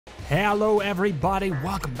Hello everybody,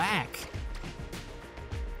 welcome back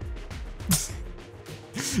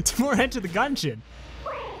to more Enter the Gungeon.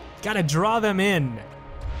 Gotta draw them in,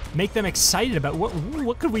 make them excited about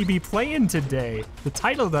what could we be playing today. The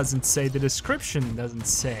title doesn't say, the description doesn't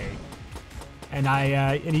say, and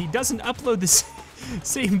he doesn't upload this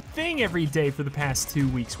same thing every day for the past 2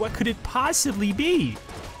 weeks. What could it possibly be?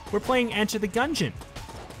 We're playing Enter the Gungeon.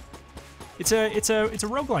 It's a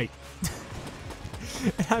roguelite.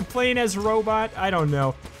 I'm playing as a robot, I don't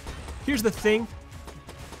know. Here's the thing.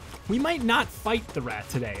 We might not fight the rat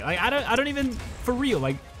today. Like, I don't even, for real,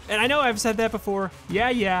 like, and I know I've said that before.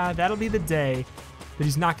 Yeah, that'll be the day that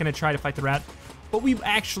he's not gonna try to fight the rat. But we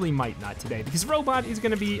actually might not today, because robot is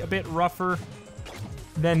gonna be a bit rougher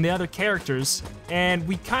than the other characters. And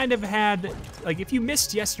we kind of had, like, if you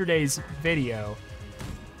missed yesterday's video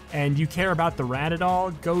and you care about the rat at all,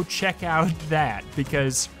 go check out that,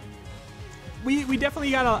 because we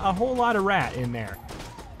definitely got a whole lot of rat in there.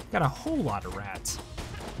 Got a whole lot of rats.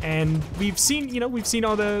 And we've seen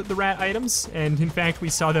all the rat items, and in fact we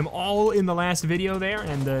saw them all in the last video there,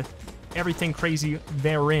 and everything crazy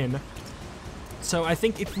therein. So I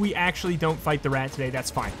think if we actually don't fight the rat today,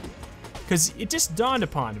 that's fine. Because it just dawned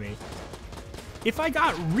upon me, if I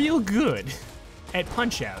got real good at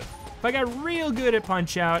Punch-Out, if I got real good at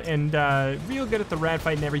Punch-Out and real good at the rat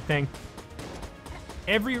fight and everything,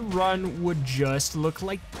 every run would just look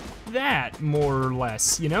like that, more or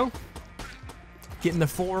less, you know? Getting the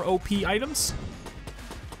 4 OP items,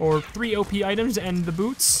 or 3 OP items and the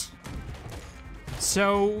boots.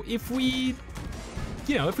 So if we,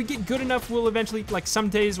 if we get good enough, we'll eventually, like, some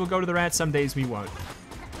days we'll go to the rat, some days we won't.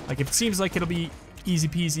 Like, if it seems like it'll be easy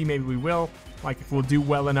peasy, maybe we will. Like, if we'll do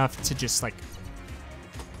well enough to just, like,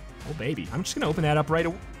 oh baby, I'm just gonna open that up right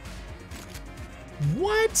away.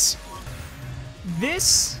 What?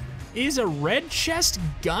 This is a red chest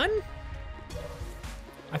gun?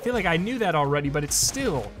 I feel like I knew that already, but it's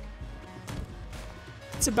still,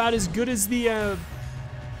 it's about as good as the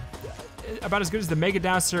Mega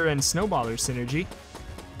Dowser and Snowballer synergy.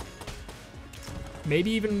 Maybe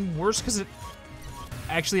even worse because it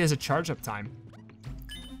actually has a charge up time.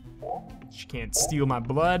 She can't steal my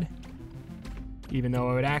blood, even though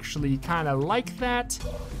I would actually kind of like that.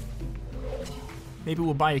 Maybe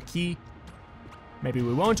we'll buy a key. Maybe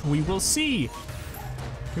we won't, we will see.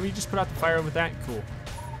 Can we just put out the fire with that? Cool.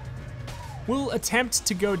 We'll attempt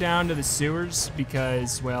to go down to the sewers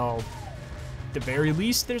because, well, at the very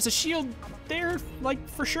least, there's a shield there, like,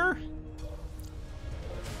 for sure.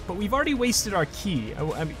 But we've already wasted our key.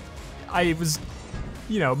 I mean, I was,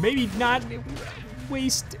 maybe not,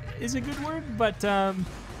 waste is a good word, but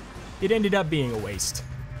it ended up being a waste.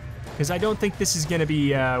 Because I don't think this is gonna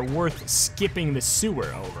be worth skipping the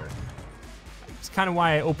sewer over. Kind of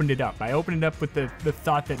why I opened it up. I opened it up with the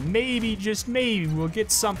thought that maybe, just maybe, we'll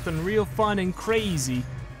get something real fun and crazy.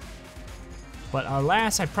 But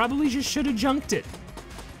alas, I probably just should have junked it.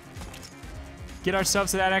 Get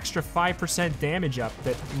ourselves to that extra 5% damage up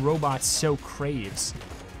that robot so craves.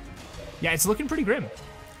 Yeah, it's looking pretty grim.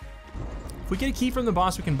 If we get a key from the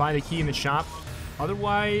boss, we can buy the key in the shop.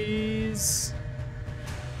 Otherwise,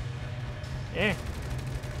 Can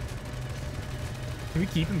we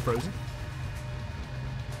keep him frozen?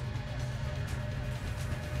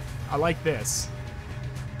 I like this.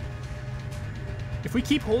 If we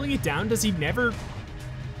keep holding it down, does he never...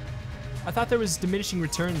 I thought there was diminishing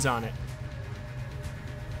returns on it.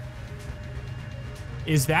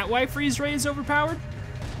 Is that why Freeze Ray is overpowered?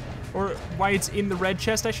 Or why it's in the red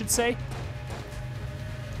chest, I should say?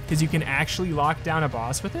 Because you can actually lock down a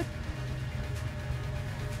boss with it?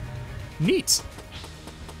 Neat.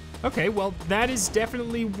 Okay, well, that is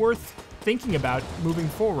definitely worth thinking about moving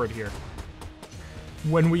forward here.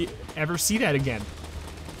 When we ever see that again.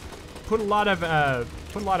 Put a lot of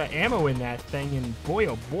ammo in that thing, and boy,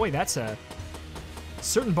 oh boy, that's a...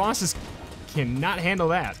 certain bosses cannot handle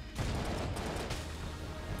that.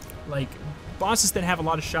 Like, bosses that have a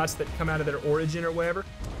lot of shots that come out of their origin or whatever.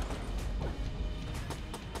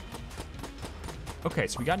 Okay,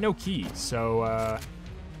 so we got no key, so,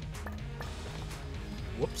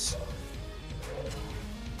 whoops.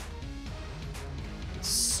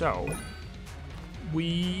 So...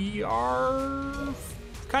 we are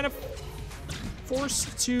kind of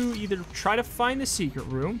forced to either try to find the secret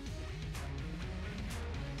room,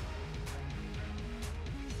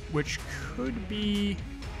 which could be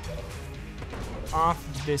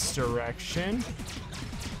off this direction.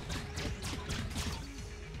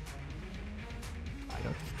 I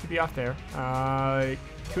don't think it could be off there. It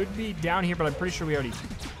could be down here, but I'm pretty sure we already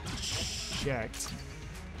checked.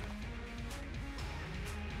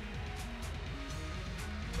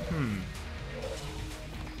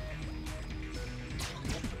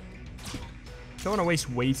 Don't want to waste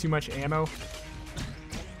way too much ammo.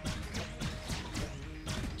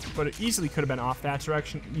 But it easily could have been off that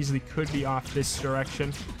direction. Easily could be off this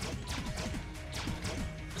direction.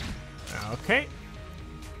 Okay.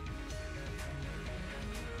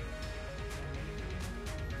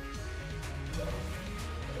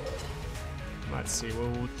 Let's see,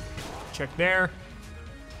 we'll check there.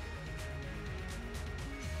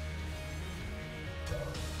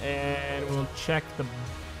 And we'll check the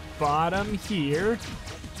bottom here.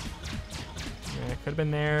 Yeah, it could have been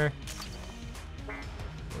there.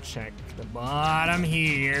 We'll check the bottom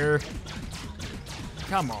here.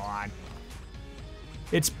 Come on.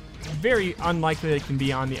 It's very unlikely that it can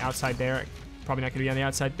be on the outside there. Probably not going to be on the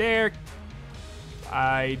outside there.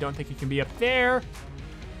 I don't think it can be up there.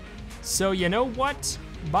 So you know what?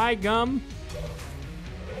 By gum.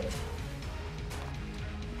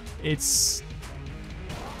 It's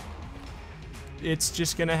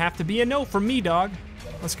just gonna have to be a no from me, dog.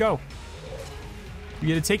 Let's go. We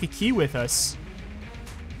gotta take a key with us.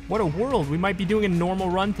 What a world. We might be doing a normal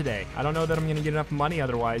run today. I don't know that I'm gonna get enough money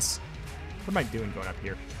otherwise. What am I doing going up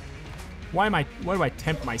here? Why do I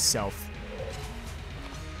tempt myself?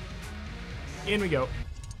 In we go.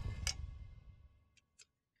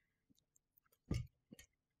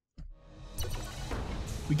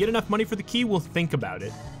 We get enough money for the key, we'll think about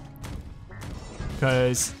it.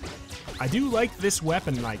 Because I do like this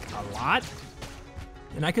weapon, like, a lot.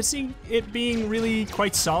 And I could see it being really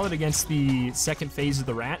quite solid against the second phase of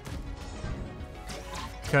the rat.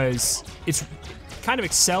 Because it's kind of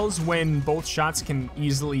excels when both shots can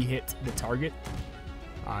easily hit the target.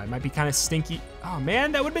 It might be kind of stinky. Oh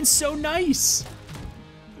man, that would have been so nice.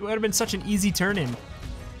 It would have been such an easy turn-in.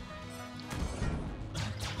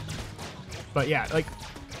 But yeah, like,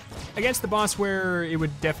 against the boss where it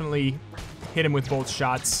would definitely hit him with both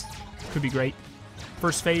shots, could be great.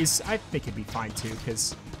 First phase, I think it'd be fine too,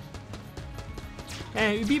 because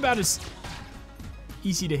it'd be about as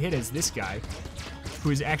easy to hit as this guy,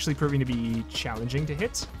 who is actually proving to be challenging to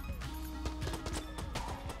hit.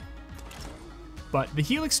 But the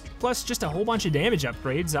Helix plus just a whole bunch of damage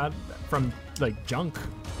upgrades from, like, junk.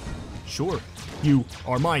 Sure, you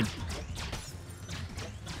are mine.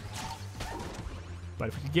 But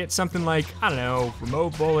if we could get something like, I don't know,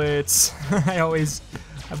 remote bullets.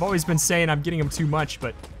 I've always been saying I'm getting them too much,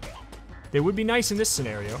 but they would be nice in this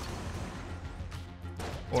scenario.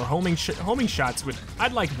 Or homing shots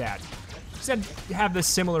I'd like that. Because that'd have the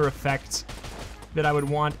similar effect that I would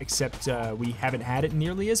want, except we haven't had it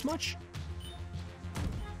nearly as much.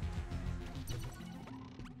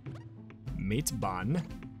 Meat bun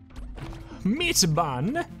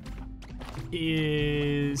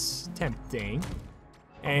is tempting.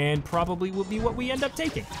 And probably will be what we end up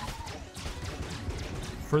taking.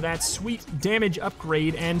 For that sweet damage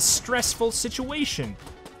upgrade and stressful situation.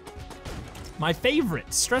 My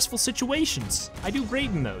favorite, stressful situations. I do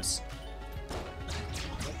great in those.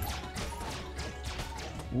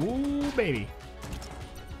 Ooh, baby.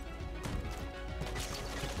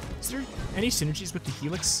 Is there any synergies with the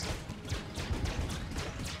Helix?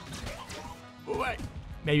 What?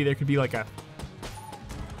 Maybe there could be like a,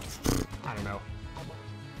 I don't know.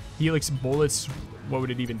 Helix bullets, what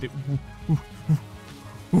would it even do?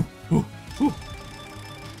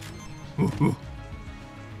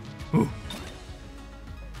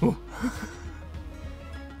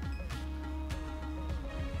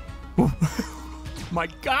 My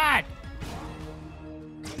God!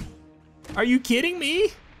 Are you kidding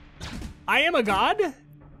me? I am a god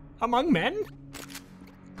among men?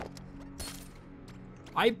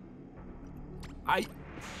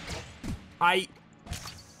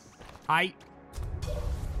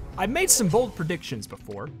 I've made some bold predictions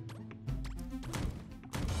before.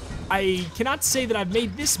 I cannot say that I've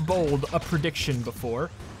made this bold a prediction before.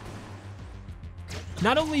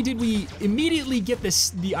 Not only did we immediately get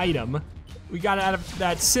the item, we got it out of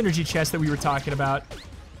that synergy chest that we were talking about.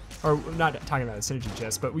 Or not talking about a synergy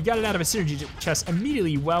chest, but we got it out of a synergy chest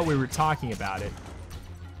immediately while we were talking about it.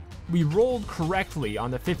 We rolled correctly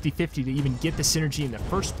on the 50-50 to even get the synergy in the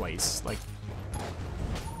first place. Like,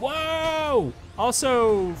 whoa!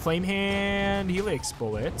 Also, flame hand Helix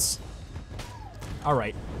bullets. All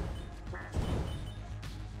right.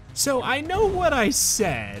 So I know what I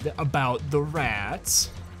said about the rat,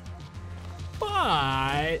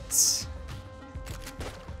 but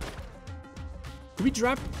do we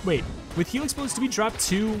drop? Wait, with Helix bullets, do we drop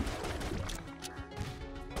two?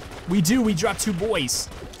 We do. We drop two boys.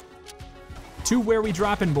 Two where we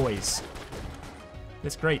dropping boys.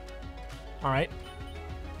 That's great. All right.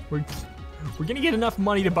 We're gonna get enough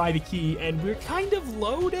money to buy the key, and we're kind of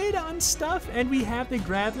loaded on stuff, and we have the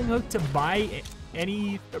grappling hook to buy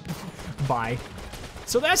buy.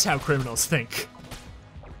 So that's how criminals think.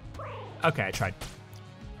 Okay, I tried.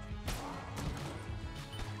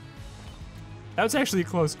 That was actually a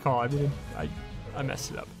close call. I mean, I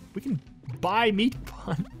messed it up. We can buy meat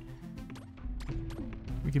bun.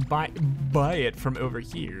 We can buy it from over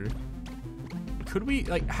here. Could we,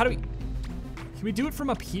 like, how do we, can we do it from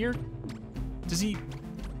up here? Does he,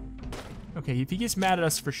 okay, if he gets mad at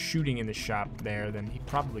us for shooting in the shop there, then he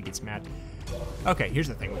probably gets mad. Okay, here's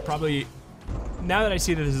the thing. We probably, now that I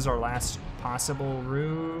see that this is our last possible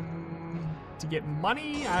room to get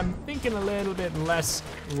money, I'm thinking a little bit less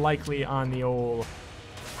likely on the old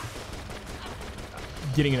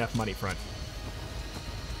getting enough money front.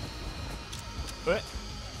 But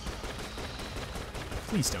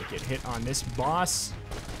please don't get hit on this boss.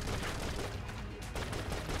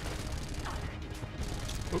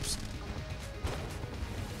 Oops.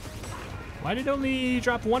 Why did it only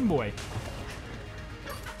drop one boy?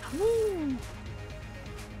 Woo.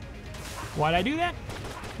 Why'd I do that?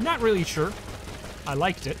 Not really sure. I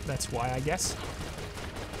liked it, that's why, I guess.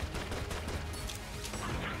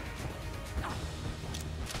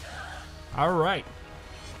 All right.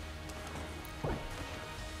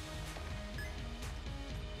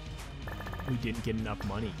 We didn't get enough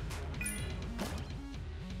money.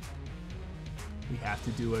 We have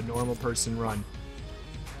to do a normal person run.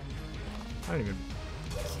 I don't even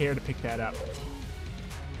care to pick that up.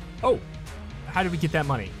 Oh, how did we get that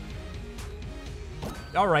money?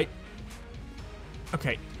 All right.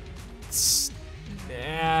 Okay.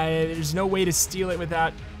 There's no way to steal it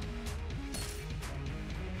without...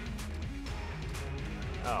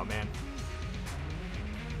 Oh, man.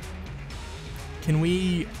 Can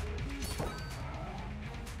we...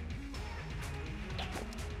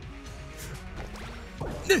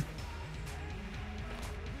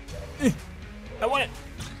 I want it.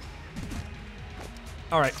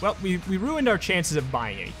 All right, well, we ruined our chances of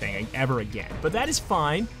buying anything ever again, but that is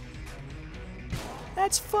fine.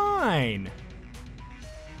 That's fine.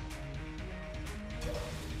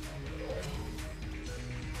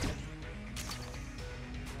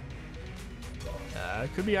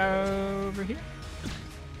 Could be over here.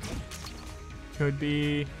 Could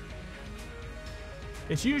be.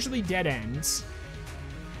 It's usually dead ends.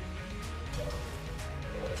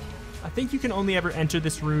 I think you can only ever enter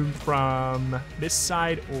this room from this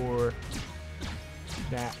side or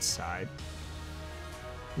that side.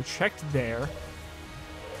 We checked there.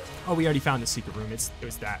 Oh, we already found the secret room. It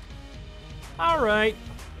was that. All right.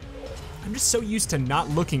 I'm just so used to not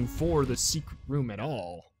looking for the secret room at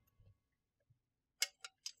all.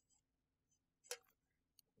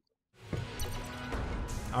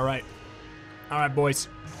 All right. All right, boys.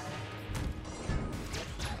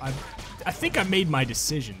 I think I made my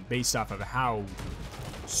decision based off of how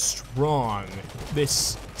strong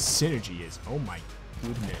this synergy is. Oh my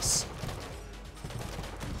goodness.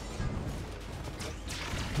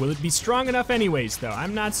 Will it be strong enough anyways, though?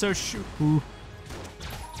 I'm not so sure.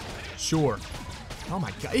 Sure. Oh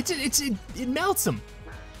my god, it melts them.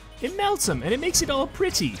 It melts them, and it makes it all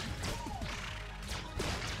pretty.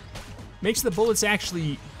 Makes the bullets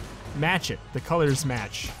actually match it. The colors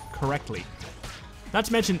match correctly. Not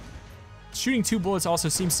to mention, shooting 2 bullets also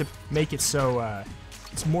seems to make it so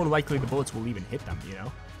it's more likely the bullets will even hit them, you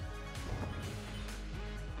know?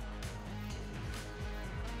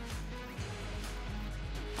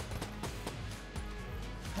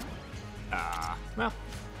 Well,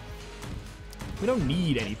 we don't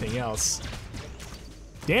need anything else.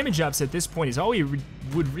 Damage ups at this point is all we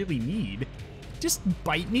would really need. Just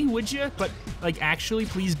bite me, would you? But, like, actually,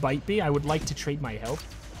 please bite me. I would like to trade my health.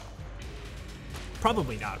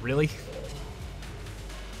 Probably not, really.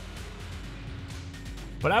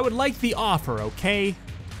 But I would like the offer, okay?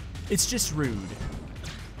 It's just rude.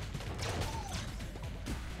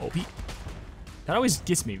 Oh, that always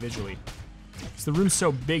gets me visually. Because the room's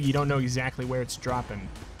so big, you don't know exactly where it's dropping.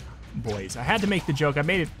 Boys, I had to make the joke. I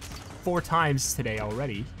made it 4 times today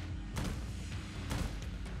already.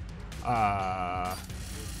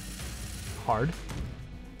 Hard.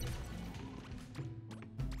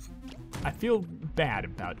 I feel bad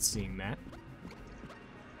about seeing that.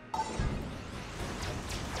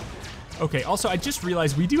 Okay, also, I just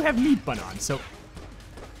realized we do have meat bun on, so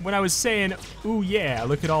when I was saying, ooh yeah,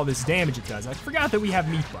 look at all this damage it does, I forgot that we have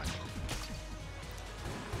meat bun.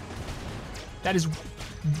 That is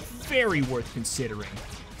very worth considering.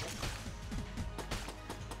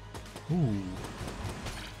 Ooh.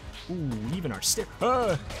 Ooh, even our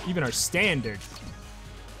standard.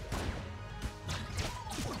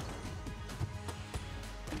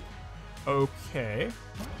 Okay.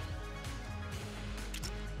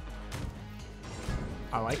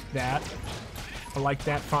 I like that. I like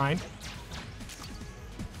that, fine.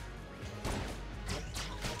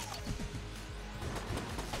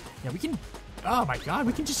 Yeah, we can... Oh my god,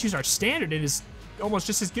 we can just use our standard. It is almost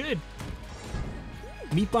just as good.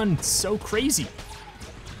 Meat Bun's so crazy.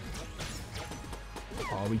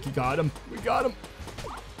 Oh, we got him. We got him.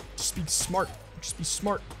 Just be smart. Just be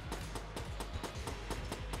smart.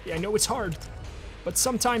 Yeah, I know it's hard, but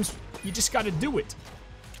sometimes you just gotta do it.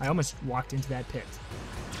 I almost walked into that pit.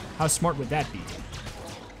 How smart would that be?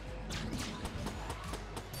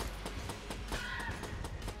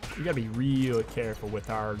 We gotta be real careful with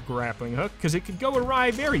our grappling hook, because it could go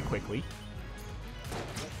awry very quickly.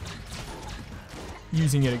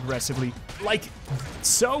 Using it aggressively, like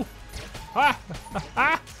so. Ah,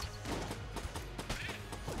 ah.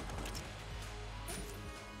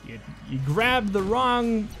 You grabbed the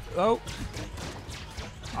wrong, oh.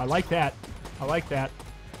 I like that, I like that.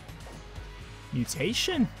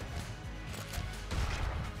 Mutation?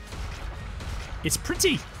 It's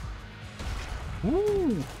pretty.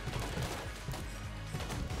 Ooh.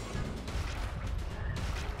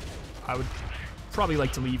 I would probably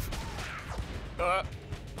like to leave.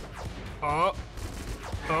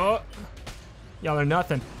 Y'all are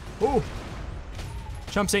nothing. Ooh.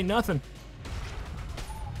 Chumps ain't nothing.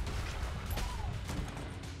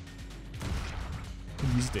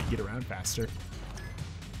 Use it to get around faster.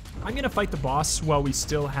 I'm gonna fight the boss while we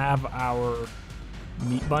still have our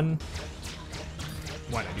meat bun.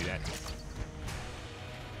 Why'd I do that?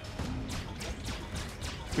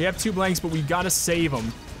 We have 2 blanks, but we gotta save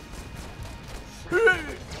them.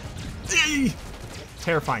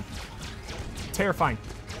 Terrifying. Terrifying.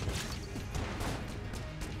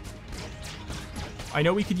 I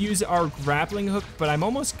know we could use our grappling hook, but I'm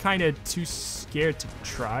almost kind of too scared to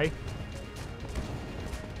try.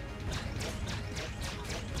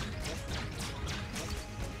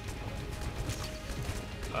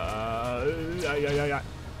 Yeah.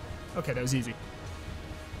 Okay, that was easy.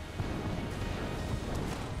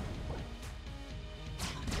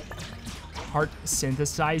 Heart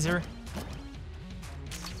synthesizer.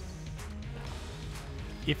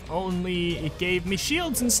 If only it gave me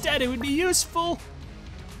shields instead, it would be useful.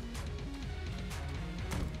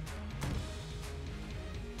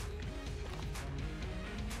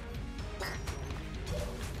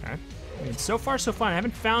 Okay. I mean, so far so fun. I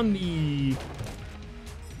haven't found the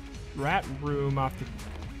rat room off the...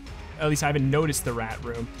 At least I haven't noticed the rat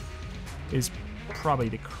room is probably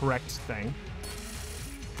the correct thing.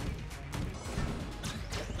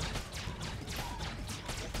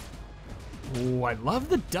 Oh, I love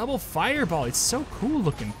the double fireball. It's so cool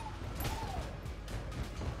looking.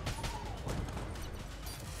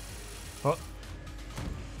 Oh.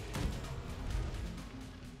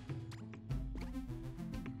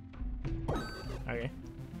 Okay.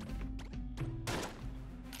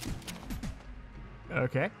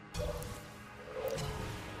 Okay.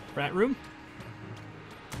 Rat room.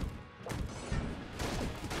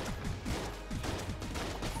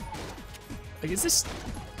 Like, is this...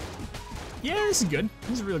 Yeah, this is good.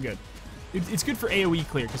 This is real good. It's good for AoE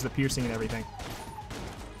clear because of the piercing and everything.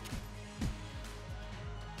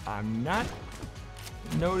 I'm not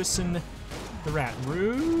noticing the rat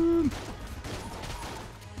room.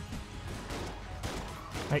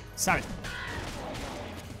 Hey, stop it.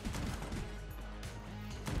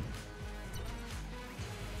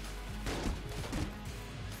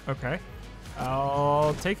 Okay.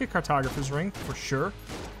 I'll take a cartographer's ring for sure.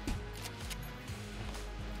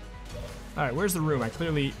 Alright, where's the room? I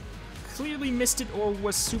clearly missed it or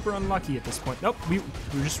was super unlucky at this point. Nope, we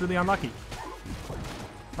were just really unlucky.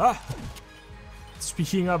 Ah!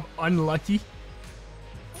 Speaking of unlucky.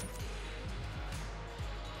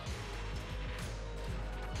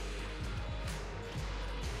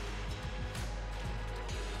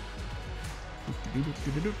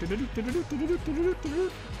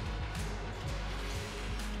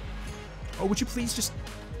 Oh, would you please just...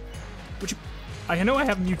 Would you... I know I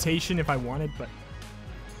have mutation if I wanted, but...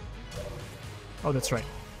 Oh, that's right.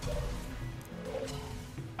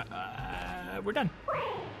 We're done.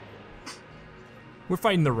 We're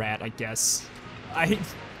fighting the rat, I guess. I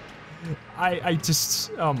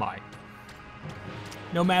just... Oh my.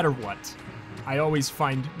 No matter what, I always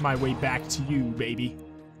find my way back to you, baby.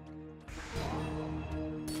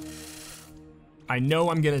 I know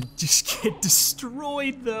I'm gonna just get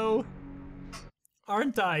destroyed, though.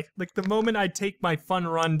 Aren't I? Like, the moment I take my fun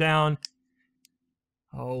run down...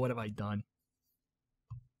 Oh, what have I done?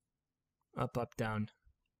 Up, up, down.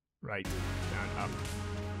 Right, down, up.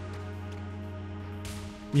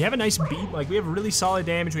 We have a nice beam, like we have really solid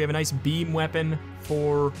damage. We have a nice beam weapon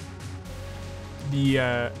for the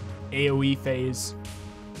AoE phase.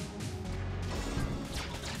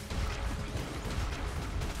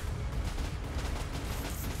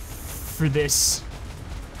 For this.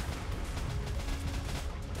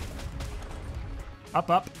 Up,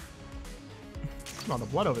 up. A lot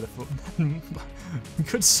of blood over the foot.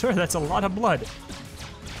 Good sir, that's a lot of blood.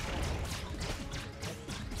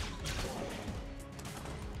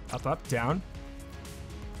 Up, up, down.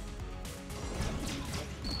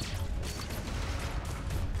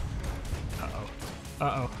 Uh-oh.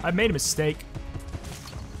 Uh-oh. I've made a mistake.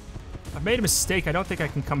 I've made a mistake I don't think I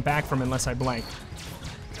can come back from unless I blank.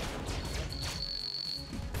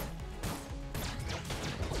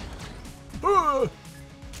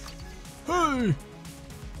 Hey!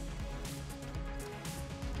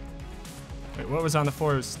 Wait, what was on the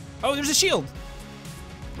floors? Oh, there's a shield!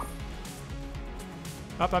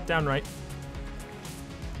 Up, up, down, right.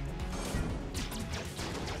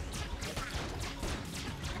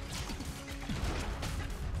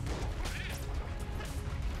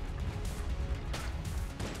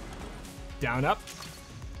 Down, up.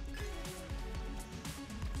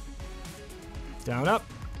 Down, up.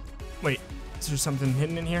 Wait, is there something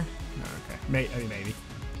hidden in here? No, okay. Maybe.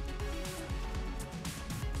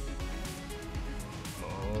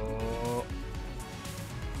 Oh.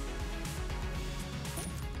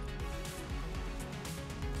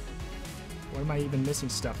 What am I even missing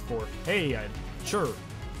stuff for? Hey, sure.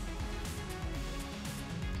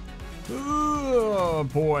 Oh,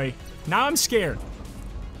 boy. Now I'm scared.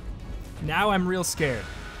 Now I'm real scared.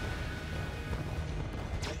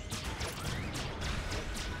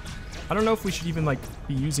 I don't know if we should even, like,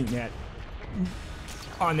 be using that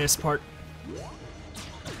on this part.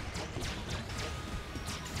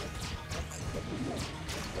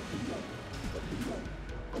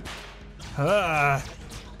 Ah.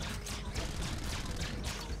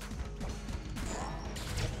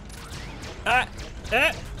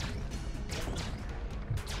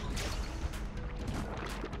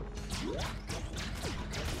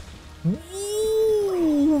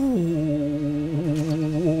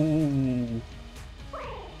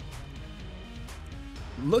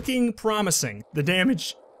 Looking promising. The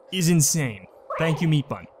damage is insane. Thank you, Meat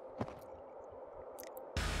Bun.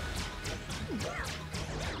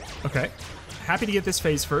 Okay. Happy to get this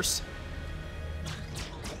phase first.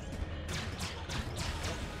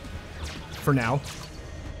 For now.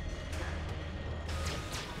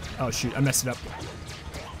 Oh shoot, I messed it up.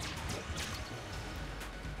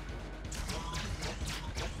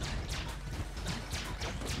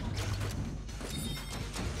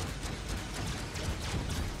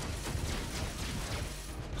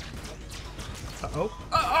 Uh-oh.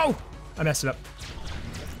 Uh-oh! I messed it up.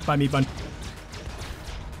 Bye, Meat Bun.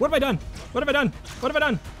 What have I done? What have I done? What have I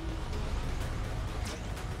done?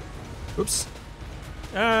 Oops.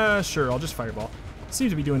 Sure, I'll just fireball.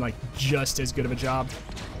 Seems to be doing, like, just as good of a job.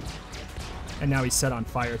 And now he's set on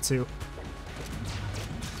fire, too.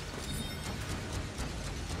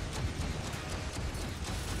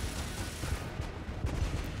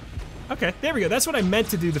 Okay, there we go. That's what I meant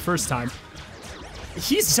to do the first time.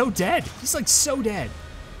 He's so dead. He's, like, so dead.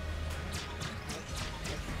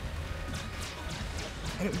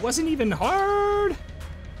 And it wasn't even hard.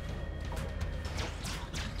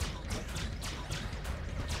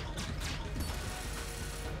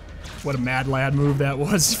 What a mad lad move that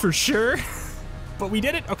was, for sure. But we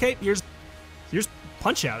did it. Okay, here's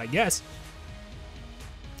Punch Out, I guess.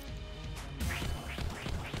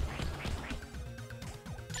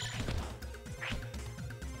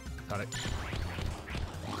 Got it.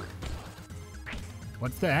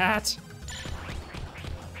 What's that?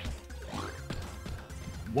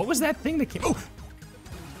 What was that thing that came? Oh!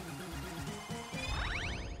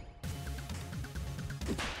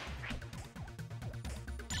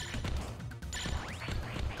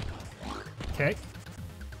 Okay.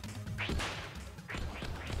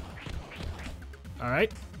 All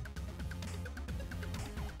right.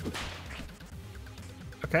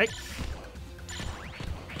 Okay.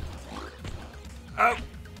 Oh.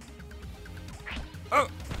 Oh.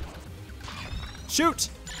 Shoot.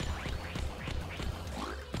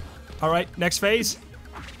 All right, next phase.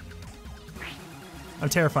 I'm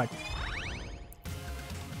terrified.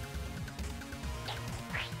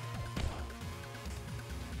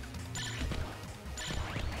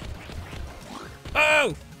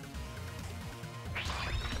 Oh!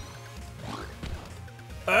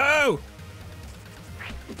 Oh!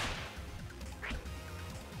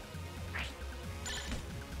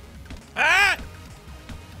 Ah!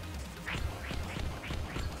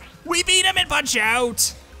 We beat him in Punch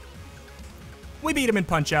Out! We beat him in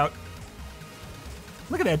Punch-Out.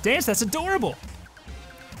 Look at that dance, that's adorable.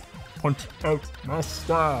 Punch-Out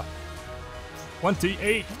Master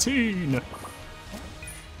 2018.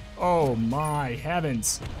 Oh my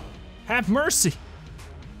heavens. Have mercy.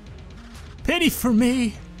 Pity for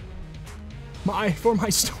me. For my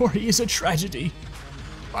story is a tragedy.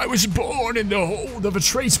 I was born in the hold of a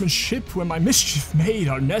tradesman's ship when my mischief made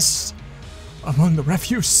our nest among the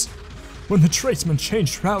refuse. When the tradesmen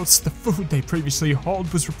changed routes, the food they previously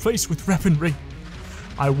hauled was replaced with weaponry.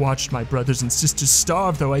 I watched my brothers and sisters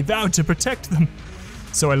starve, though I vowed to protect them.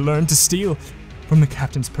 So I learned to steal from the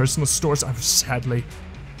captain's personal stores. I was sadly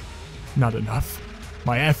not enough.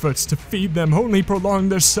 My efforts to feed them only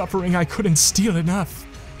prolonged their suffering. I couldn't steal enough.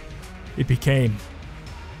 It became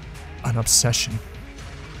an obsession.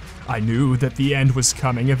 I knew that the end was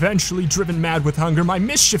coming. Eventually, driven mad with hunger, my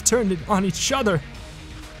mischief turned it on each other.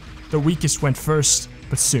 The weakest went first,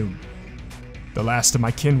 but soon. The last of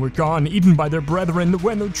my kin were gone, eaten by their brethren.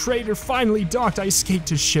 When the trader finally docked, I escaped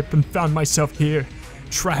his ship and found myself here,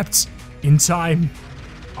 trapped in time.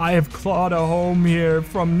 I have clawed a home here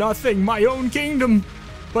from nothing, my own kingdom.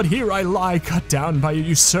 But here I lie, cut down by a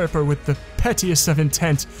usurper with the pettiest of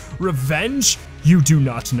intent. Revenge? You do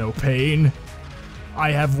not know pain.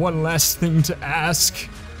 I have one last thing to ask.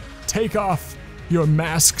 Take off your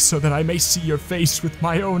mask so that I may see your face with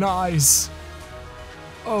my own eyes.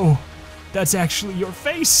 Oh, that's actually your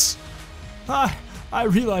face. I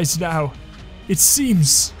realize now. It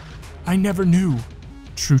seems I never knew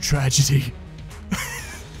true tragedy.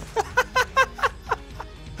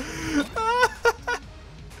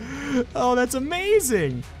 Oh, that's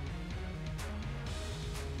amazing.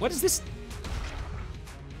 What is this?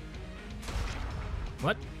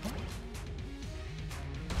 What?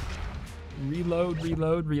 Reload,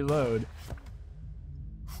 reload, reload.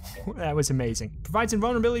 That was amazing. Provides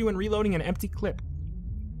invulnerability when reloading an empty clip.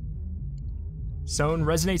 Zone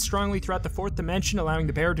resonates strongly throughout the fourth dimension, allowing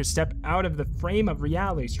the bearer to step out of the frame of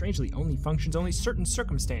reality. Strangely, only functions only certain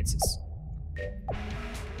circumstances.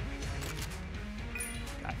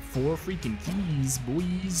 Got 4 freaking keys,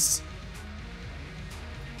 boys.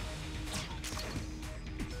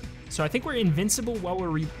 So I think we're invincible while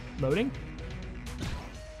we're reloading.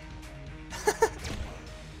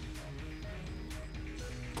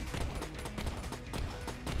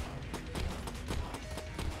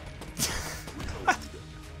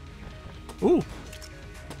 Ooh.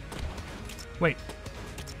 Wait.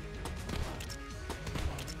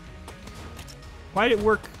 Why did it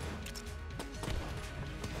work?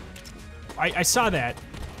 I saw that.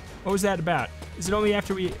 What was that about? Is it only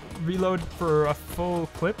after we reload for a full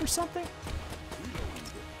clip or something?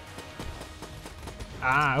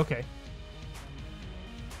 Ah, okay.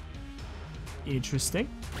 Interesting.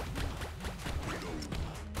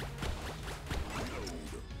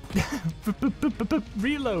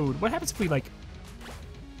 Reload. What happens if we like?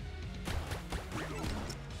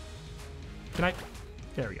 Can I?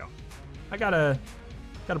 There we go. I gotta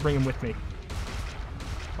bring him with me.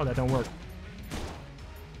 Oh, that don't work.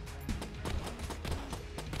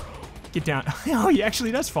 Get down. Oh, he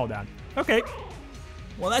actually does fall down. Okay.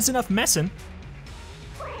 Well, that's enough messing.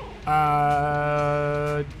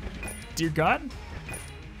 Dear God.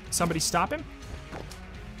 Somebody stop him.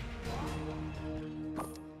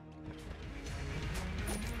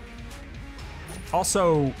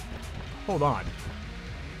 Also, hold on.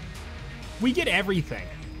 We get everything.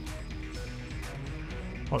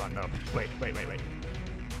 Hold on, no. Wait.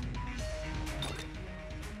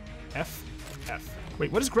 F.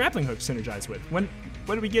 Wait, what does grappling hook synergize with? When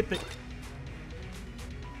do we get the...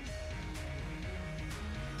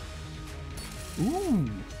 Ooh.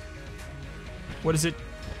 What is it?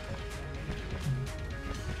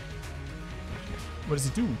 What does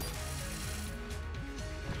it do?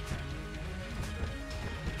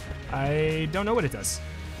 I don't know what it does.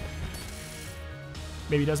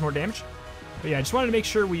 Maybe it does more damage? But yeah, I just wanted to make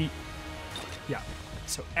sure we... Yeah,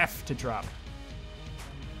 so F to drop.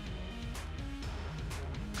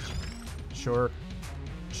 Sure.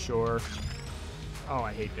 Oh,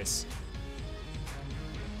 I hate this.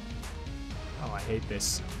 Oh, I hate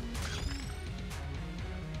this.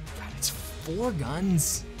 God, it's 4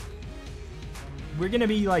 guns. We're gonna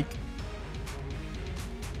be like...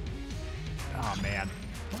 Oh, man.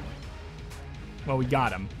 Well, we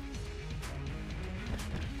got him.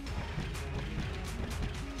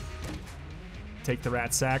 Take the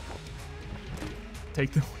rat sack.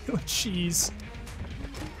 Take the wheel of cheese.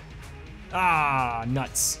 Ah,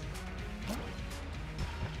 nuts.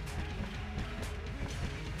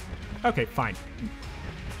 Okay, fine.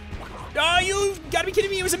 Oh, you gotta be kidding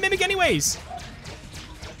me. It was a mimic anyways.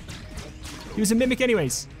 He was a mimic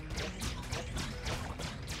anyways.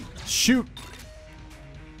 Shoot.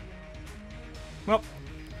 Well,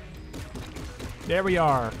 there we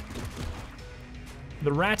are.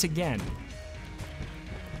 The rat again.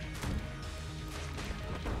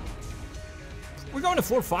 We're going to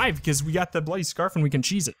floor 5 because we got the bloody scarf and we can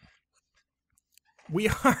cheese it. We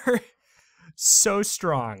are so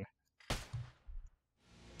strong.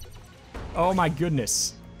 Oh my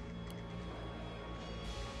goodness.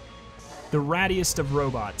 The rattiest of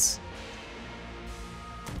robots.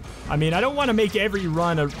 I mean, I don't want to make every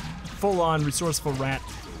run a full-on Resourceful Rat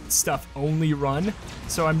stuff only run,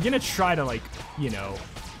 so I'm gonna try to, like, you know,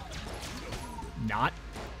 not.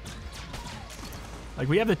 Like,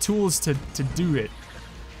 we have the tools to do it.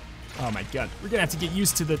 Oh my god, we're gonna have to get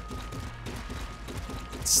used to the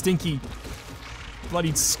stinky,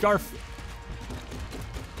 bloodied scarf.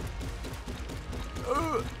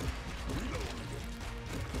 Ugh.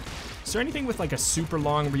 Is there anything with like a super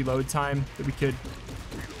long reload time that we could...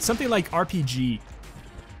 Something like RPG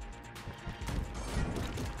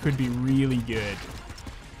could be really good.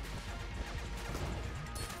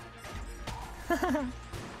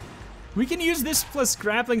 We can use this plus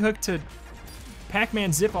grappling hook to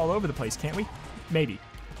Pac-Man zip all over the place, can't we? Maybe.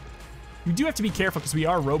 We do have to be careful because we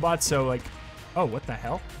are robots, so like... Oh, what the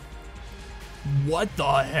hell? What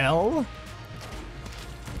the hell?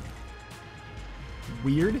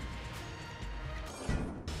 Weird.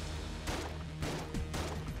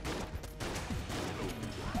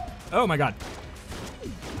 Oh my god.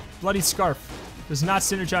 Bloody scarf does not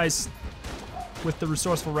synergize with the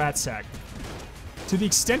Resourceful Rat sack. To the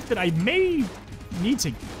extent that I may need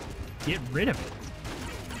to get rid of it.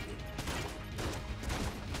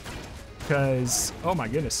 Because, oh my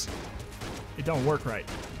goodness, it don't work right.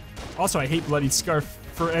 Also, I hate bloody scarf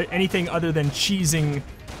for anything other than cheesing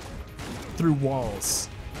through walls.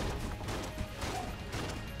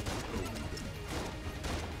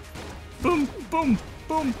 Boom, boom,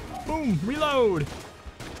 boom, boom, reload.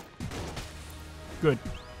 Good.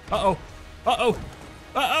 Uh-oh, uh-oh,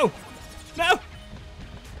 uh-oh, no!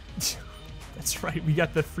 That's right, we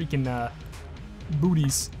got the freaking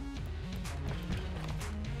booties.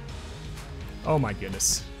 Oh my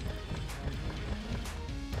goodness.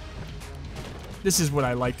 This is what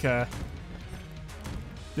I like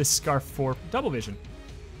this scarf for. Double vision.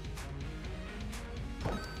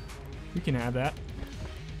 We can have that.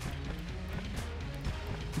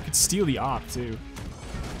 We could steal the op too.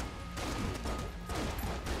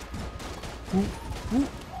 Ooh, ooh,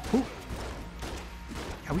 ooh.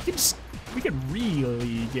 Yeah, we could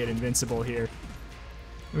really get invincible here.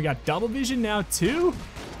 We got double vision now too?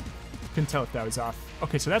 Couldn't tell if that was off.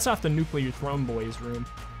 Okay, so that's off the Nuclear Throne Boys room.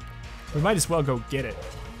 We might as well go get it.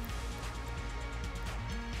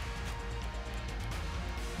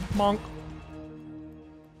 Monk.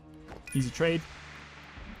 Easy trade.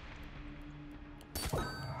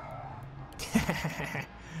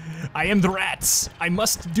 I am the rats. I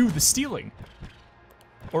must do the stealing.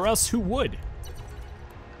 Or else who would?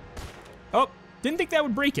 Oh, didn't think that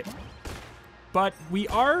would break it. But we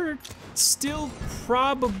are still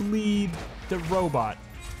probably the robot.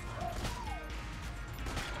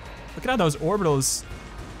 Look at how those orbitals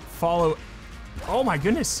follow. Oh my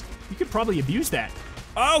goodness, you could probably abuse that.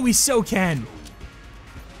 Oh, we so can.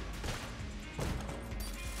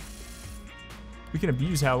 We can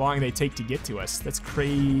abuse how long they take to get to us. That's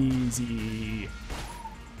crazy.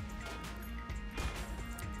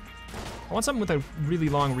 I want something with a really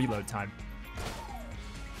long reload time.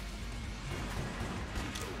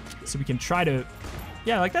 So we can try to,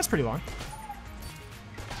 yeah, like that's pretty long.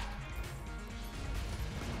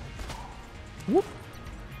 Whoop,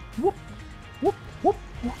 whoop, whoop, whoop,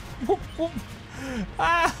 whoop, whoop, whoop.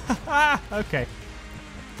 Okay.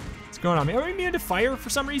 What's going on? Are we immune to fire for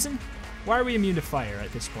some reason? Why are we immune to fire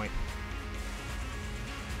at this point?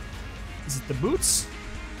 Is it the boots?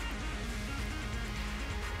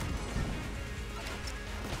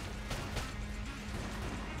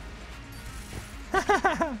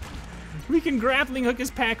 We can grappling hook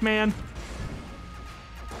his Pac-Man.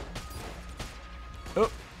 Oh.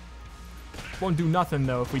 Won't do nothing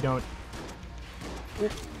though if we don't.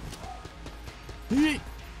 Oh.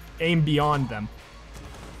 Aim beyond them.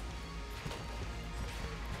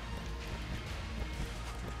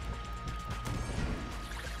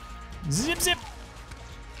 Zip, zip.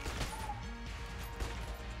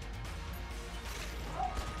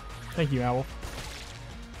 Thank you, Owl.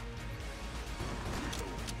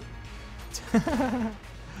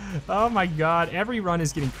 Oh my god, every run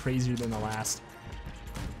is getting crazier than the last.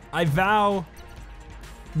 I vow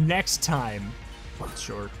next time,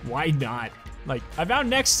 sure, why not? Like, I vow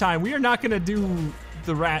next time we are not gonna do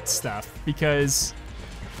the rat stuff because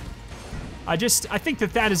I think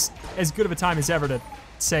that is as good of a time as ever to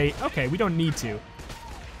say, okay, we don't need to.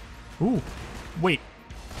 Ooh, wait.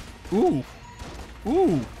 Ooh,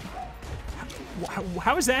 ooh.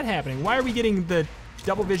 How is that happening? Why are we getting the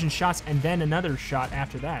double vision shots and then another shot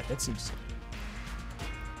after that? That seems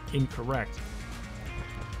incorrect.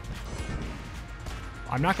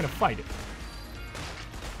 I'm not gonna fight it.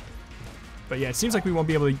 But yeah, it seems like we won't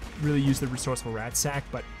be able to really use the Resourceful Rat sack,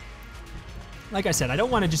 but like I said, I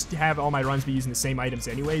don't want to just have all my runs be using the same items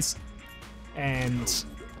anyways. And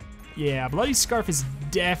yeah, Bloody Scarf is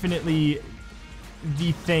definitely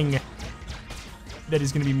the thing that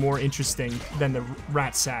is going to be more interesting than the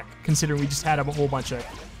Rat Sack, considering we just had a whole bunch of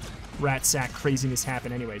Rat Sack craziness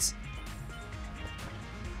happen anyways.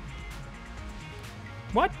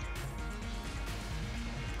 What?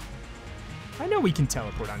 I know we can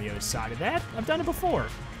teleport on the other side of that. I've done it before.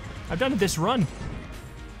 I've done it this run.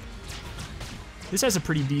 This has a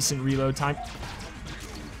pretty decent reload time.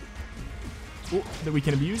 Ooh, that we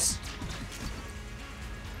can abuse.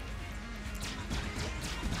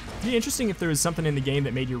 It'd be interesting if there was something in the game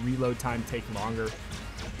that made your reload time take longer,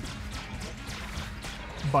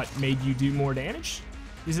 but made you do more damage?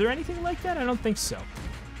 Is there anything like that? I don't think so.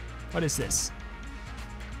 What is this?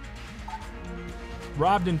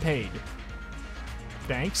 Robbed and paid.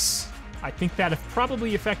 Thanks. I think that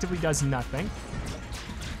probably effectively does nothing.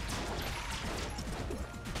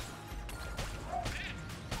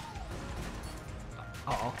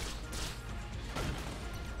 Uh-oh.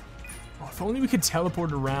 Oh, if only we could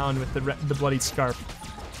teleport around with the Bloodied Scarf.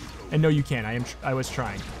 And no, you can't. I was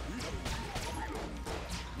trying.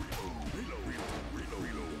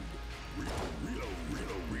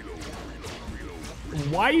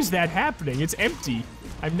 Why is that happening? It's empty.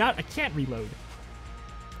 I can't reload.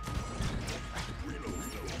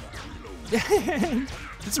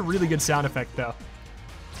 It's a really good sound effect, though.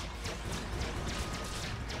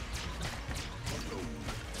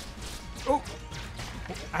 Oh!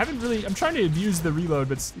 I'm trying to abuse the reload,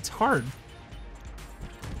 but it's hard.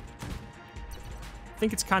 I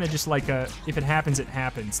think it's kind of just like a, if it happens, it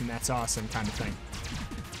happens, and that's awesome kind of thing.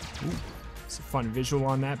 Ooh, it's a fun visual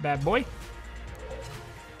on that bad boy.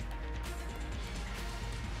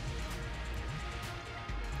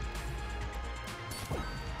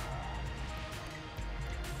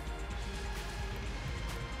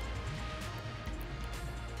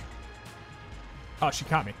 Oh, she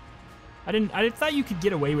caught me. I thought you could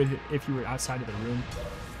get away with it if you were outside of the room.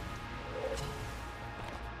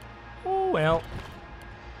 Oh, well.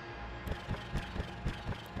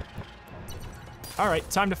 Alright,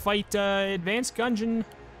 time to fight Advanced Gungeon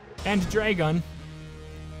and Dragun.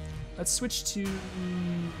 Let's switch to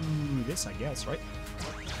this, I guess, right?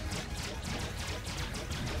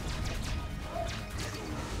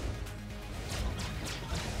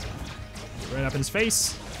 Right up in his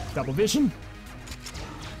face. Double vision.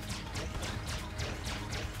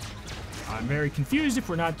 I'm very confused if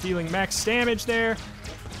we're not dealing max damage there.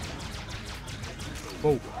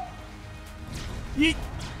 Whoa. Yeet!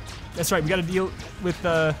 That's right, we gotta deal with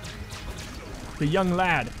the young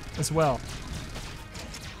lad as well.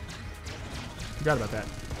 Forgot about that.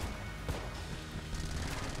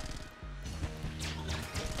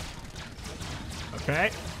 Okay.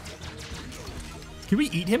 Can we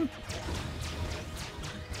eat him?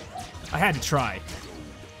 I had to try.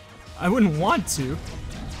 I wouldn't want to,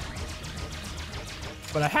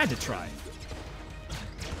 but I had to try.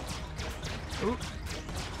 Ooh.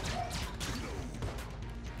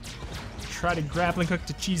 Try to grappling hook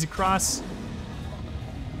to cheese across.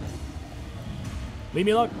 Leave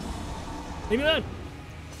me alone. Leave me alone.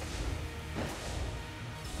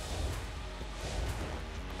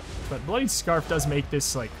 But Bloody Scarf does make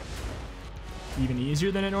this, like, even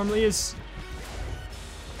easier than it normally is.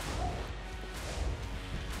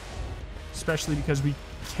 Especially because we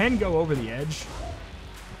can go over the edge.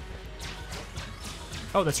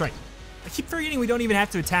 Oh, that's right. I keep forgetting we don't even have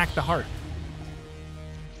to attack the heart.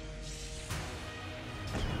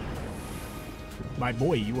 My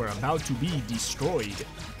boy, you are about to be destroyed.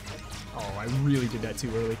 Oh, I really did that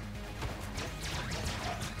too early.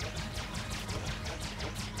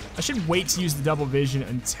 I should wait to use the double vision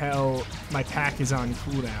until my pack is on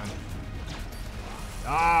cooldown.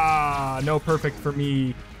 Ah, no perfect for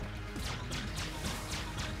me.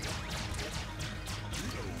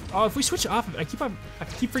 Oh, if we switch off of it, I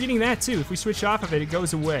keep forgetting that too. If we switch off of it, it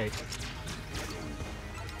goes away.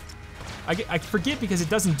 I forget because it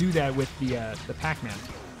doesn't do that with the Pac-Man.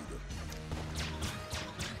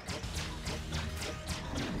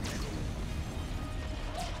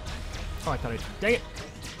 Oh, I thought I... Dang it.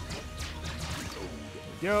 There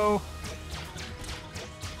we go.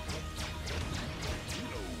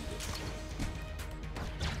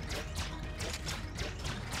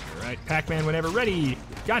 All right, Pac-Man, whenever ready.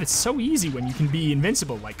 God, it's so easy when you can be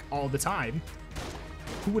invincible, like, all the time.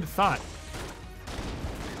 Who would have thought?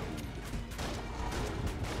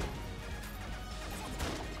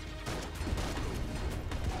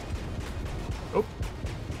 Oh.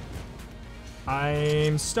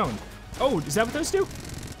 I'm stoned. Oh, is that what those do?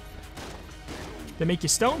 They make you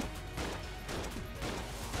stoned?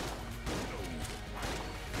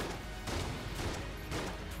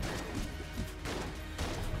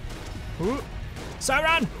 Ooh.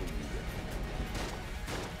 Siren!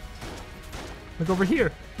 Look over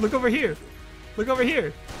here. Look over here. Look over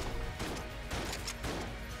here.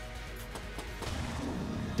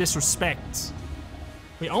 Disrespect.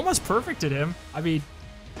 We almost perfected him. I mean,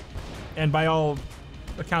 and by all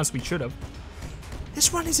accounts, we should have.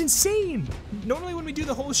 This run is insane. Normally when we do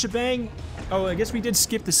the whole shebang, oh, I guess we did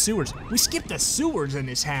skip the sewers. We skipped the sewers and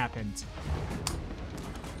this happened.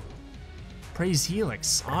 Praise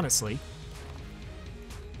Helix, honestly.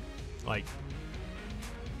 Like,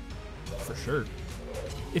 for sure.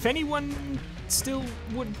 If anyone still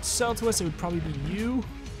would sell to us, it would probably be you.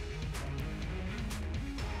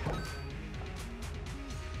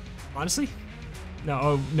 Honestly? No,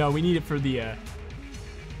 oh, no, we need it for the,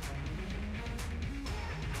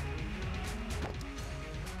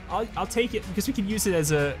 I'll take it because we can use it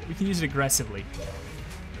as we can use it aggressively.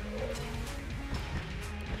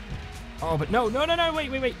 Oh, but no,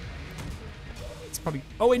 wait. It's probably,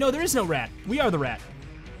 oh wait, no, there is no rat. We are the rat.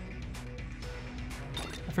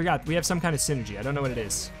 I forgot, we have some kind of synergy. I don't know what it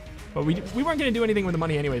is. But we weren't gonna do anything with the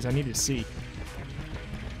money anyways, I needed to see.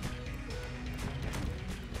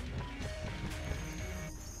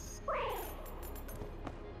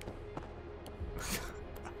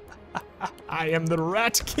 I am the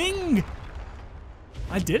Rat King!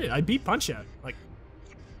 I did it, I beat Punch-Out. Like,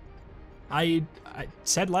 I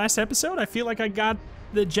said last episode, I feel like I got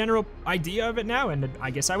the general idea of it now, and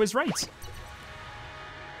I guess I was right.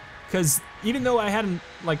 Because even though I had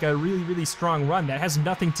like a really, really strong run, that has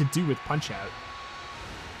nothing to do with Punch-Out.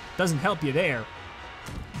 Doesn't help you there.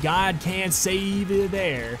 God can't save you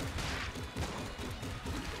there.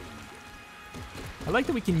 I like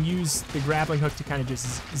that we can use the grappling hook to kind of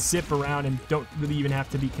just zip around and don't really even have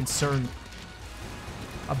to be concerned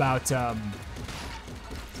about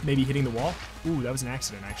maybe hitting the wall. Ooh, that was an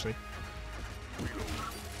accident, actually.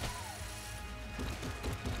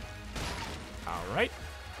 All right.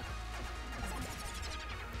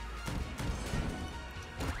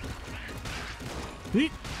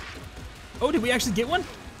 Oh, did we actually get one?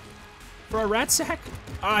 For our rat sack?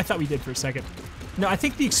 Oh, I thought we did for a second. No, I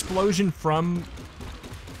think the explosion from...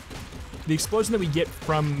 The explosion that we get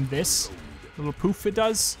from this little poof it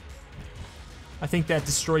does, I think that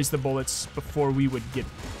destroys the bullets before we would get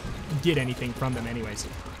anything from them anyways.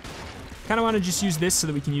 Kind of want to just use this so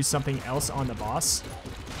that we can use something else on the boss.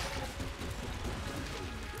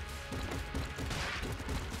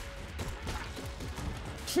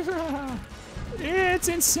 It's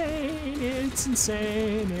insane, it's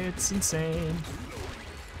insane, it's insane.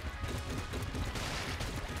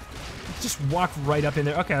 Just walk right up in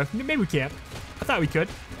there. Okay, maybe we can't. I thought we could.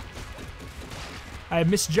 I have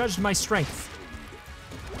misjudged my strength.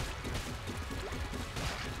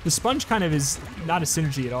 The sponge kind of is not a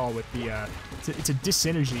synergy at all with the, it's a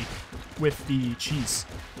dis-synergy with the cheese.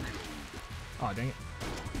 Oh, dang it.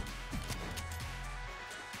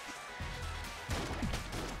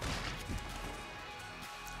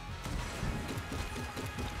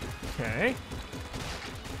 Okay.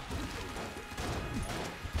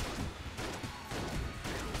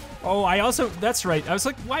 Oh, I also, that's right. I was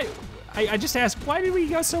like, why? I just asked, why did we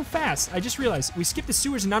go so fast? I just realized we skipped the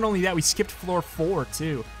sewers, and not only that, we skipped floor 4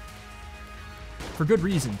 too. For good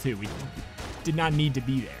reason too. We did not need to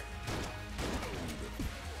be there.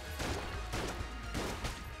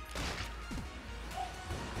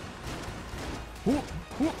 Ooh,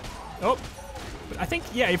 ooh. Oh, but I think,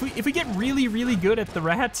 yeah, if we get really, really good at the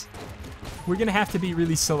rat, we're gonna have to be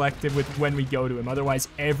really selective with when we go to him. Otherwise,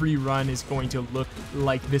 every run is going to look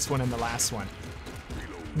like this one and the last one,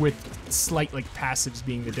 with slight like passives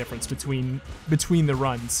being the difference between the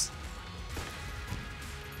runs.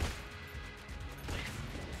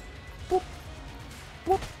 Whoop,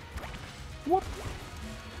 whoop, whoop.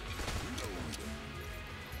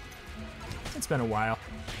 It's been a while.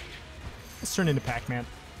 Let's turn into Pac-Man.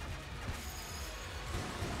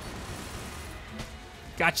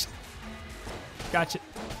 Gotcha. Gotcha.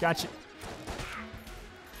 Gotcha.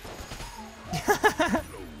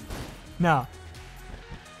 No.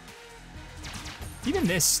 Even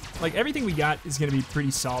this, like everything we got is gonna be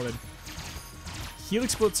pretty solid.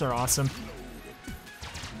 Helix splits are awesome.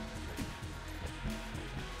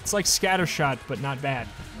 It's like scattershot, but not bad.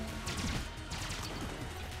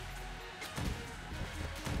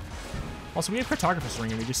 Also, we have Cartographer's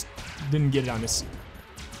Ring and we just didn't get it on this.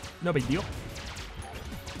 No big deal.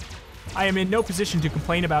 I am in no position to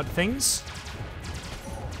complain about things.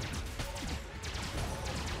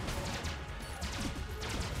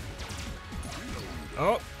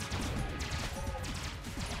 Oh.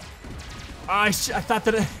 I thought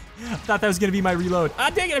that was gonna be my reload. Ah,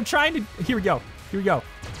 dang it! I'm trying to. Here we go. Here we go.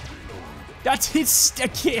 That's it. I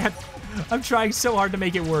can't. I'm trying so hard to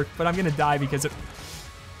make it work, but I'm gonna die because of.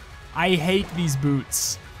 I hate these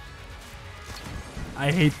boots.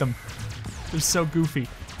 I hate them. They're so goofy.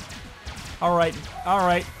 All right. All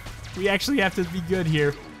right. We actually have to be good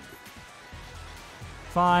here.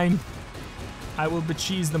 Fine. I will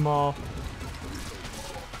becheese them all.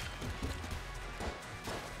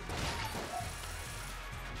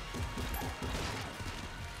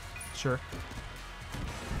 Sure.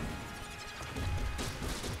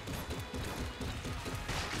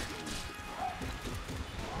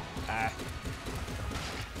 I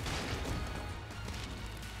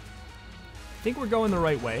think we're going the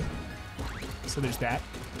right way. So there's that.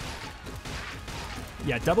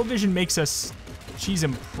 Yeah, double vision makes us cheese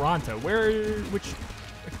him pronto. Which?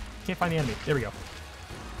 I can't find the enemy. There we go.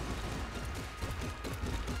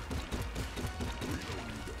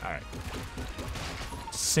 All right.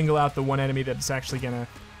 Single out the one enemy that's actually gonna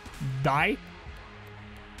die.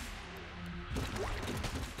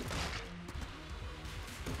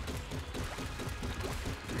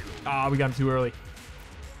 Ah, we got him too early.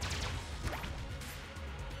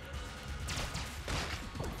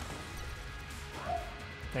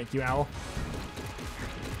 Thank you, Owl.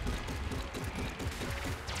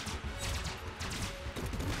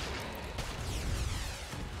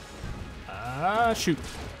 Shoot.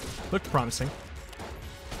 Looked promising.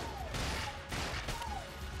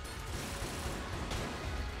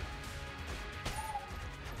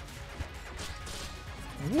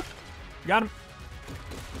 Whoop. Got him.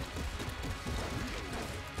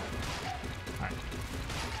 All right.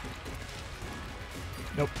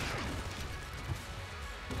 Nope.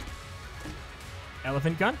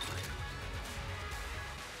 Elephant gun.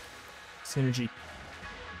 Synergy.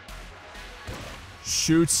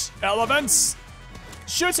 Shoots elephants.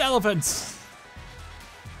 Shoots elephants.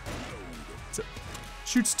 So,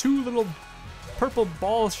 shoots two little purple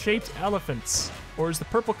ball-shaped elephants. Or is the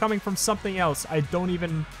purple coming from something else? I don't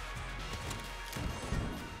even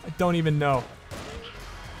know.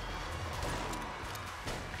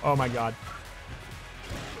 Oh my god.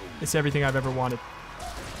 It's everything I've ever wanted.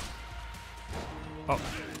 Oh,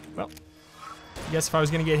 well. I guess if I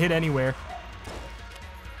was gonna get hit anywhere.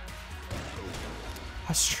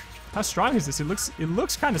 How strong is this? It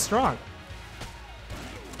looks kind of strong.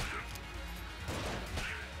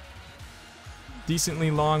 Decently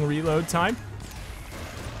long reload time.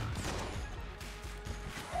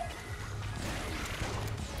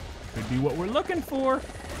 Could be what we're looking for.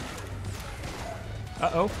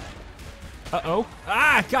 Uh-oh. Uh-oh.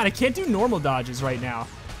 Ah, God, I can't do normal dodges right now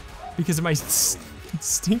because of my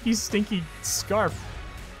stinky scarf.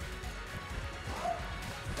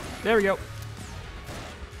 There we go.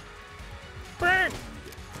 Burn!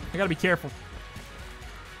 I gotta be careful.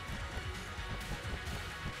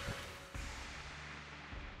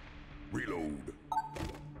 Reload.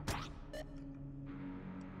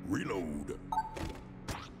 Reload.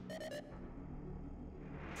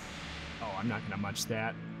 Oh, I'm not gonna munch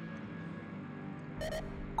that.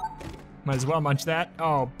 Might as well munch that.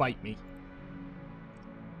 Oh, bite me.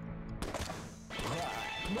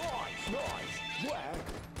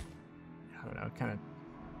 I don't know, kind of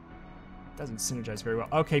doesn't synergize very well.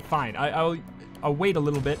 Okay, fine. I'll wait a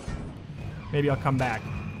little bit. Maybe I'll come back.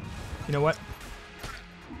 You know what?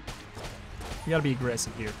 We gotta be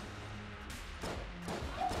aggressive here.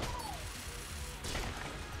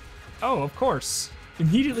 Oh, of course.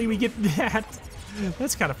 Immediately we get that.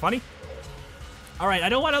 That's kind of funny. All right, I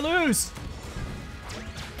don't want to lose.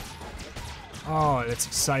 Oh, that's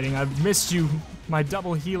exciting. I've missed you, my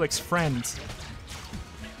double helix friend.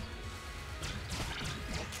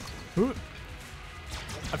 Ooh.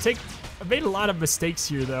 I've made a lot of mistakes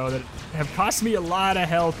here, though, that have cost me a lot of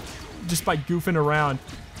health just by goofing around.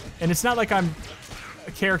 And it's not like I'm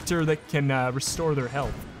a character that can restore their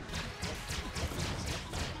health.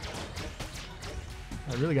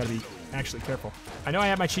 I really gotta be actually careful. I know I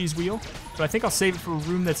have my cheese wheel, but I think I'll save it for a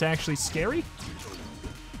room that's actually scary.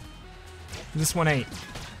 This one ain't.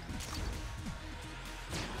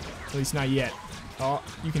 At least not yet. Oh,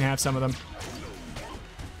 you can have some of them.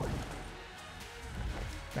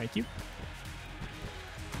 Thank you.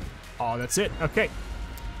 Oh, that's it. Okay.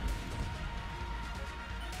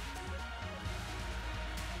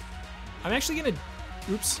 I'm actually gonna,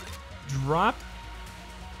 oops, drop.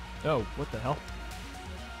 Oh, what the hell?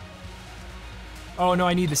 Oh no,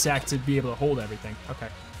 I need the sack to be able to hold everything. Okay.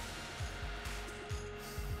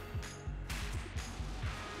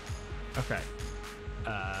 Okay.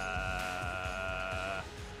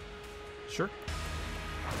 Sure.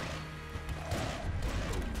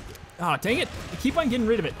 Oh, dang it. I keep on getting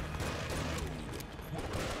rid of it.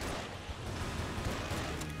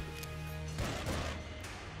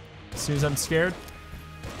 As soon as I'm scared.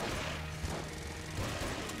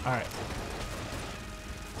 All right.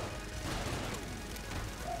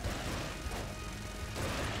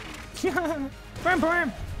 Bam,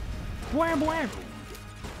 bam. Bam, bam.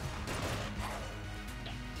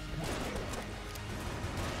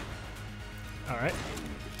 All right.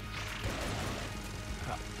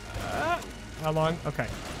 How long? Okay.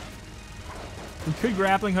 We could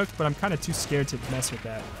grappling hook, but I'm kind of too scared to mess with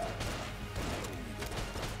that.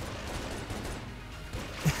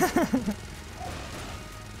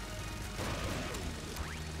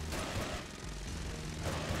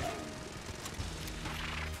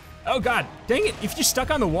 Oh god, dang it! If you're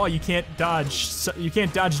stuck on the wall, you can't dodge. You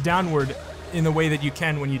can't dodge downward in the way that you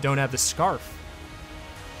can when you don't have the scarf.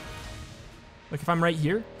 Like if I'm right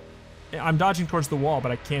here, I'm dodging towards the wall,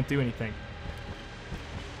 but I can't do anything.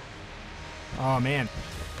 Oh man.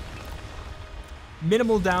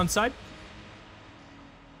 Minimal downside.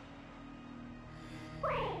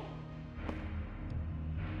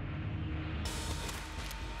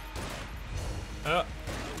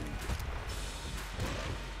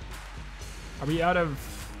 Are we out of?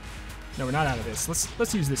 No, we're not out of this.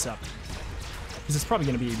 Let's use this up, because it's probably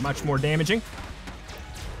going to be much more damaging.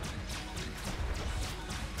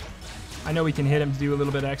 I know we can hit him to do a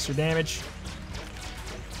little bit of extra damage.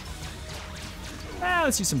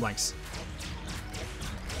 Let's use some blanks.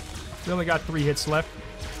 We only got 3 hits left.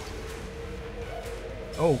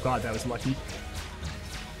 Oh god, that was lucky.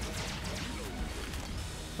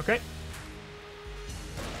 Okay.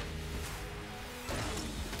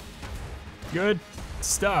 Good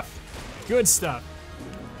stuff. Good stuff.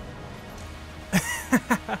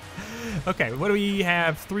 Okay, what do we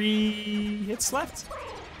have? 3 hits left?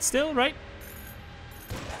 Still, right?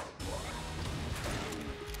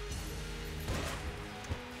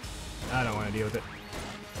 I don't want to deal with it.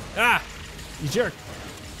 Ah! You jerk.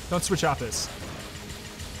 Don't switch off this.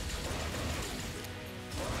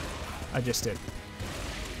 I just did.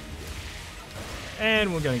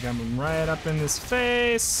 And we're gonna come him right up in his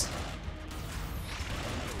face.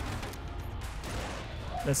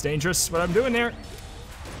 That's dangerous, what I'm doing there.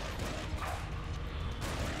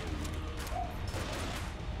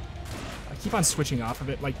 I keep on switching off of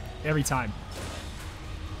it, like, every time.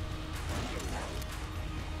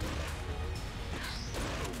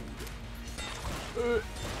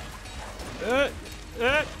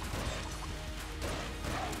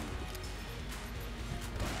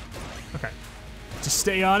 Okay. Just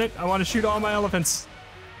stay on it. I want to shoot all my elephants.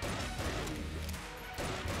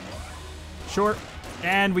 Short.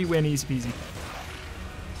 And we win easy peasy.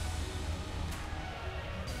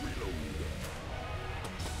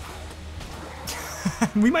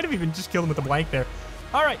 We might have even just killed him with a blank there.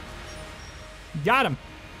 All right. Got him.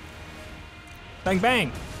 Bang,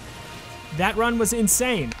 bang. That run was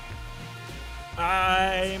insane.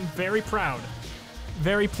 I'm very proud.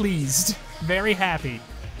 Very pleased. Very happy.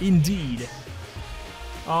 Indeed.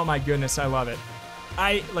 Oh my goodness, I love it.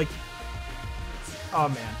 Oh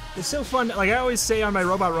man, it's so fun. Like I always say on my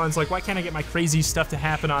robot runs, like why can't I get my crazy stuff to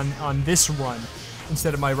happen on this run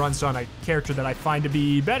instead of my runs on a character that I find to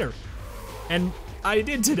be better? And I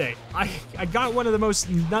did today. I got one of the most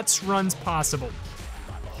nuts runs possible.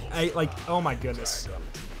 Oh my goodness.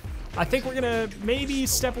 I think we're gonna maybe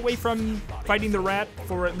step away from fighting the rat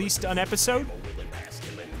for at least an episode,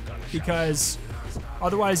 because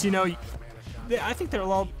otherwise, you know, I think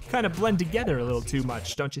they'll all kind of blend together a little too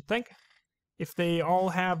much, don't you think? If they all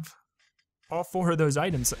have all 4 of those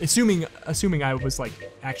items, assuming I was like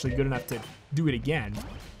actually good enough to do it again.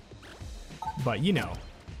 But you know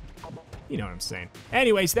what I'm saying.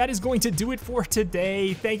 Anyways, that is going to do it for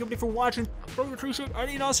today. Thank you everybody for watching. I really appreciate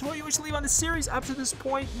any and all support you wish to leave on the series up to this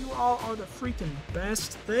point. You all are the freaking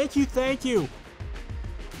best. Thank you, thank you.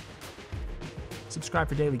 Subscribe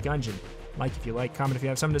for daily Gungeon. Like if you like, comment if you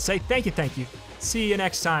have something to say. Thank you, thank you. See you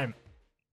next time.